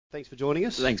Thanks for joining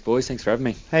us. Thanks, boys. Thanks for having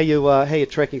me. How you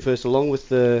tracking first along with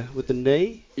the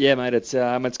knee? Yeah, mate. It's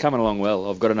coming along well.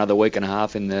 I've got another week and a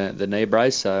half in the knee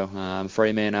brace, so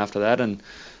free man after that, and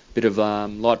a bit of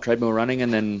light treadmill running,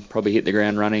 and then probably hit the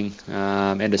ground running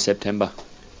end of September.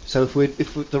 So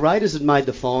if the Raiders had made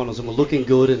the finals and were looking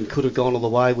good and could have gone all the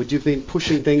way, would you have been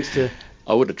pushing things to?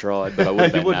 I would have tried, but I would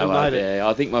have been no way. Yeah,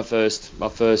 I think my first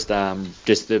just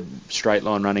the straight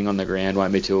line running on the ground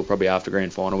won't be till probably after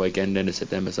grand final weekend, end of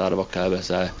September, start of October.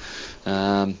 So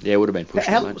it would have been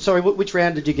pushing. Sorry, which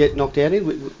round did you get knocked out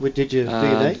in? Did you do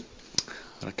your knee?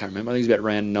 I can't remember. I think it's about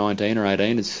round 19 or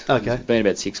 18. It's been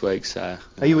about 6 weeks. So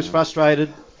are you as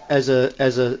frustrated as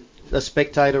a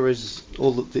spectator as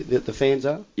all the fans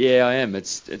are? Yeah, I am.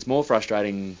 It's more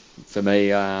frustrating for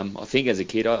me. I think as a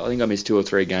kid, I think I missed 2 or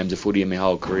 3 games of footy in my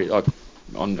whole career, like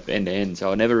on end to end.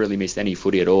 So I never really missed any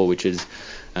footy at all, which is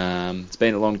it's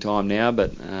been a long time now.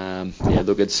 But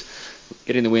look, it's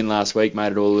getting the win last week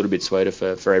made it all a little bit sweeter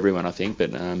for everyone, I think,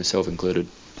 but myself included.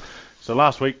 So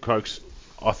last week, Croaks,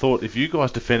 I thought if you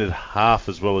guys defended half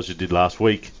as well as you did last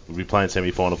week, we'd be playing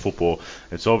semi-final football.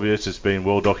 It's obvious, it's been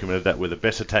well documented that we're the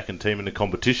best attacking team in the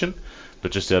competition,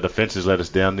 but just our defence has let us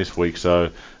down this week. So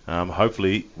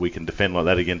hopefully we can defend like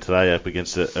that again today up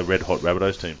against a red-hot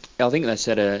Rabbitohs team. I think they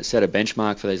set a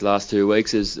benchmark for these last 2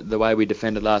 weeks is the way we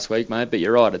defended last week, mate. But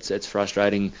you're right, it's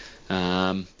frustrating,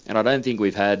 and I don't think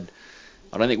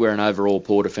we're an overall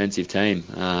poor defensive team.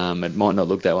 It might not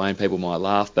look that way and people might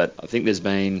laugh, but I think there's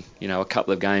been, a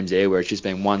couple of games there where it's just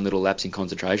been one little lapse in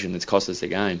concentration that's cost us the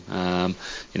game.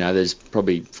 There's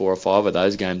probably 4 or 5 of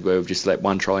those games where we've just let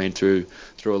one try in through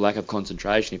a lack of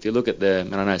concentration. If you look at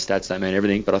and I know stats don't mean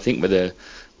everything, but I think we're the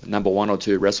number 1 or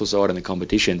 2 wrestle side in the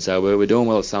competition. So we're doing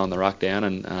well at slowing the ruck down,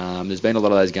 and there's been a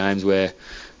lot of those games where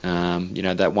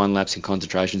that one lapse in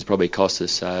concentration's probably cost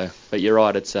us. So, but you're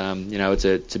right. It's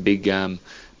it's a big game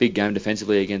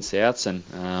defensively against Souths, and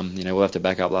we'll have to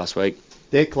back up last week.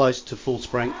 They're close to full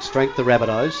strength, the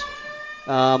Rabbitohs,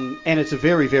 and it's a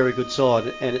very, very good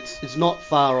side, and it's not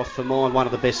far off for mine one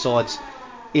of the best sides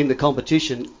in the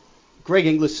competition. Greg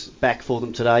Inglis back for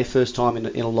them today, first time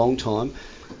in a long time.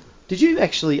 Did you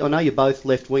actually, I know you're both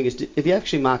left wingers, have you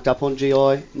actually marked up on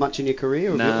GI much in your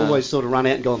career? Or have you always sort of run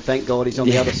out and gone, thank God he's on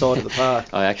the other side of the park?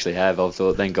 I actually have. I've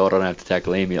thought, thank God I don't have to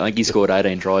tackle him. I think he scored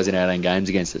 18 tries in 18 games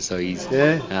against us. So he's.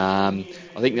 Yeah.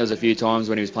 I think there was a few times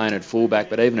when he was playing at fullback,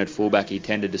 but even at fullback he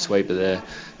tended to sweep the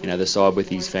side with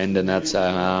his fend, and that's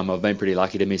I've been pretty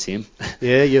lucky to miss him.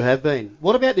 Yeah, you have been.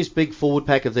 What about this big forward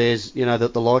pack of theirs?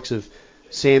 The likes of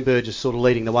Sam Burgess sort of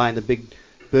leading the way, and the big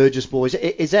Burgess boys.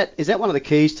 Is that one of the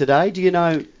keys today? Do you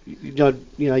know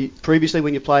previously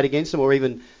when you played against them, or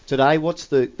even today, what's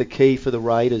the key for the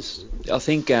Raiders? I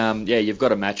think you've got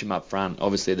to match them up front.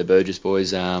 Obviously the Burgess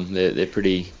boys, they're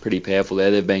pretty powerful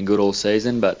there. They've been good all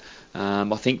season, but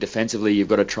I think defensively you've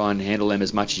got to try and handle them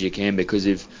as much as you can, because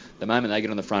if the moment they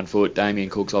get on the front foot, Damien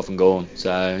Cook's off and gone.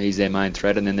 So he's their main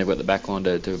threat, and then they've got the back line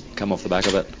to come off the back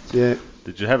of it. Yeah.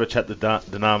 Did you have a chat to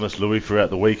Dynamis Louis throughout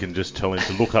the week and just tell him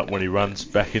to look up when he runs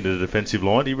back into the defensive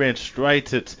line? He ran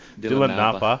straight at Dylan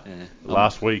Napa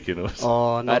last week. And it was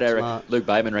not smart. Luke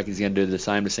Bateman reckons he's going to do the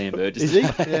same to Sam Burgess. Is he?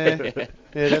 Yeah,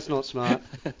 that's not smart.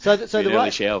 So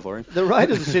the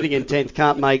Raiders are sitting in 10th,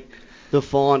 can't make the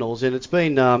finals, and it's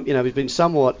been it's been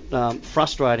somewhat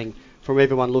frustrating from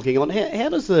everyone looking on.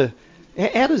 What's the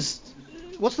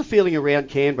feeling around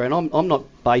Canberra? And I'm not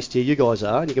based here, you guys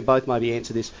are, and you can both maybe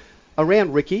answer this.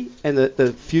 Around Ricky and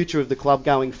the future of the club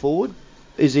going forward,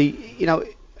 is he, and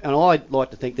I'd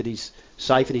like to think that he's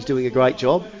safe and he's doing a great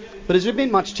job, but has there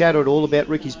been much chatter at all about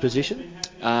Ricky's position?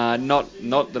 Not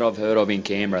that I've heard of in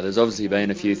Canberra. There's obviously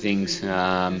been a few things,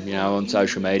 on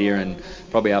social media and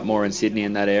probably up more in Sydney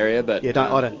in that area. But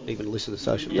I don't even listen to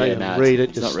social media. Don't read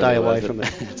it. Just stay away from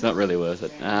it. It's not really worth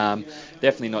it.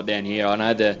 Definitely not down here. I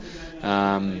know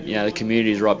the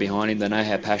community is right behind him. They know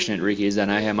how passionate Ricky is. They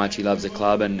know how much he loves the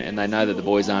club, and they know that the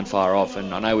boys aren't far off.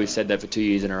 And I know we've said that for 2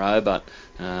 years in a row, but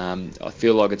I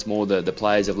feel like it's more the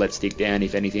players have let stick down,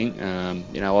 if anything.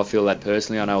 I feel that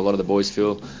personally. I know a lot of the boys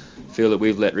feel that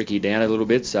we've let Ricky down a little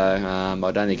bit, so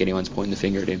I don't think anyone's pointing the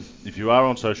finger at him. If you are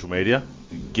on social media,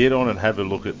 get on and have a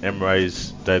look at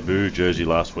Emre's debut jersey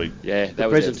last week. Yeah, that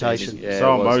was presentation. Yeah,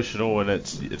 so emotional, and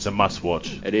it's a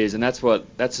must-watch. It is, and that's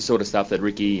the sort of stuff that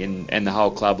Ricky and the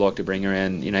whole club like to bring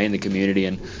around, in the community.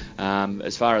 And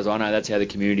as far as I know, that's how the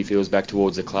community feels back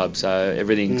towards the club. So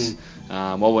everything's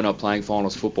while we're not playing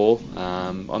finals football,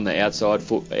 on the outside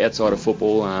of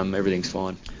football, everything's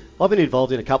fine. I've been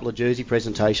involved in a couple of jersey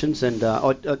presentations, and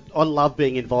I love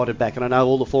being invited back, and I know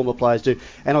all the former players do.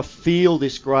 And I feel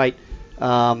this great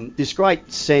this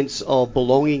great sense of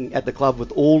belonging at the club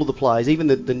with all of the players, even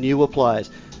the newer players.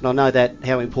 And I know that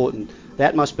how important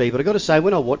that must be. But I've got to say,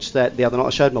 when I watched that the other night, I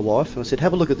showed my wife and I said,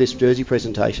 have a look at this jersey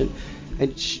presentation.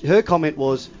 And her comment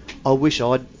was, I wish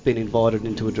I'd been invited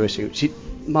into a dressing room.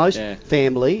 Most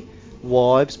family,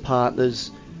 wives, partners,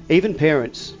 even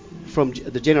parents from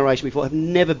the generation before have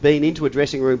never been into a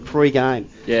dressing room pre-game.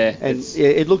 Yeah. And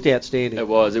it looked outstanding. It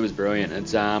was brilliant.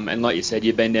 It's and like you said,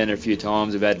 you've been down there a few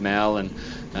times. We've had Mal and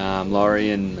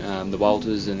Laurie and the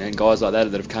Walters and guys like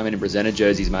that have come in and presented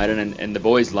jerseys, mate, and the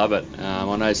boys love it.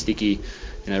 I know Sticky,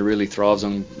 really thrives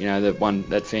on,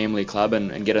 that family club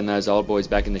and getting those old boys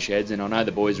back in the sheds, and I know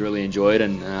the boys really enjoy it,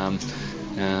 and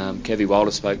Kevy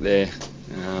Walter spoke there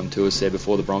to us there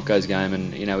before the Broncos game,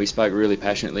 and he spoke really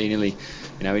passionately. He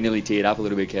nearly teared up a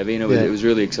little bit, Kevy, and it was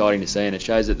really exciting to see, and it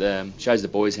shows the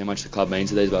boys how much the club means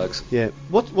to these blokes. Yeah.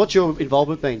 What's your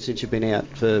involvement been since you've been out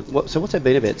for? What's that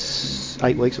been, about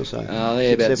 8 weeks or so? About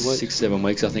 6-7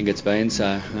 weeks, I think it's been.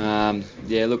 So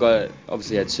look, I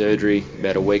obviously had surgery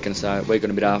about a week and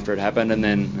a bit after it happened, and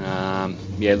then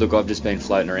look, I've just been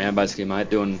floating around basically, mate,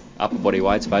 doing upper body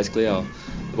weights basically. The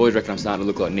boys reckon I'm starting to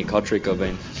look like Nick Kotrick. I've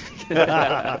been.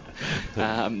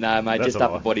 No, mate, that's just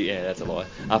upper body. Yeah, that's a lie.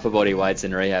 Upper body weights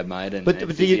and rehab, mate. And, but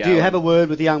do you have a word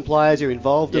with the young players? You're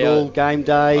involved at all game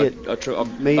day?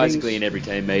 I'm basically in every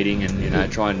team meeting, and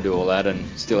trying to do all that, and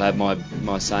still have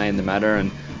my say in the matter,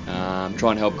 and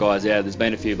try and help guys out. There's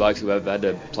been a few blokes who have had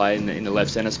to play in the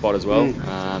left centre spot as well,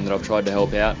 that I've tried to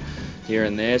help out here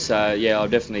and there. So I'll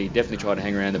definitely try to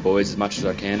hang around the boys as much as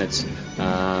I can. It's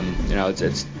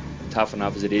it's tough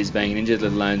enough as it is being injured,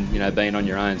 let alone being on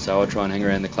your own. So I try and hang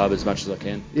around the club as much as I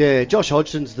can. Yeah, Josh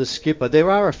Hodgson's the skipper.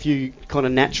 There are a few kind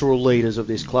of natural leaders of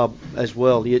this club as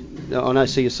well. I know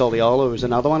Sia Soliola is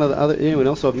another one. Anyone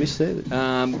else I've missed there?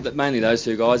 Mainly those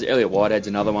two guys. Elliot Whitehead's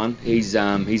another one. He's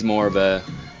more of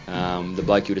the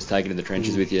bloke you'll just take into the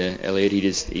trenches with you, Elliot. He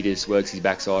just works his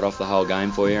backside off the whole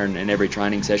game for you and every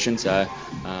training session. So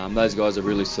those guys have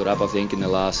really stood up, I think, in the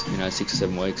last 6 or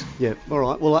 7 weeks. Yeah, all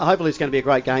right. Well, hopefully it's going to be a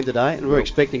great game today, and we're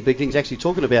expecting big things. Actually,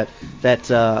 talking about that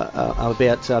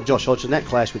about Josh Hodgson, that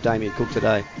clash with Damien Cook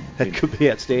today, that could be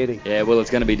outstanding. Yeah, well,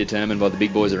 it's going to be determined by the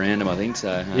big boys around him, I think.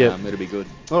 So it'll be good.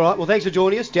 All right. Well, thanks for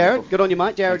joining us, Jarrod. Good on you,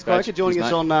 mate. Jarrod Croker joining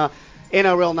us on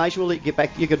NRL Nation. We'll let you get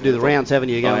back. You've got to do the rounds, haven't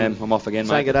you? I am. I'm off again, mate.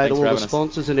 Saying good day to all the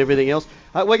sponsors and everything else.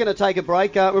 We're going to take a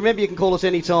break. Remember, you can call us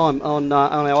anytime on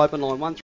our open line 1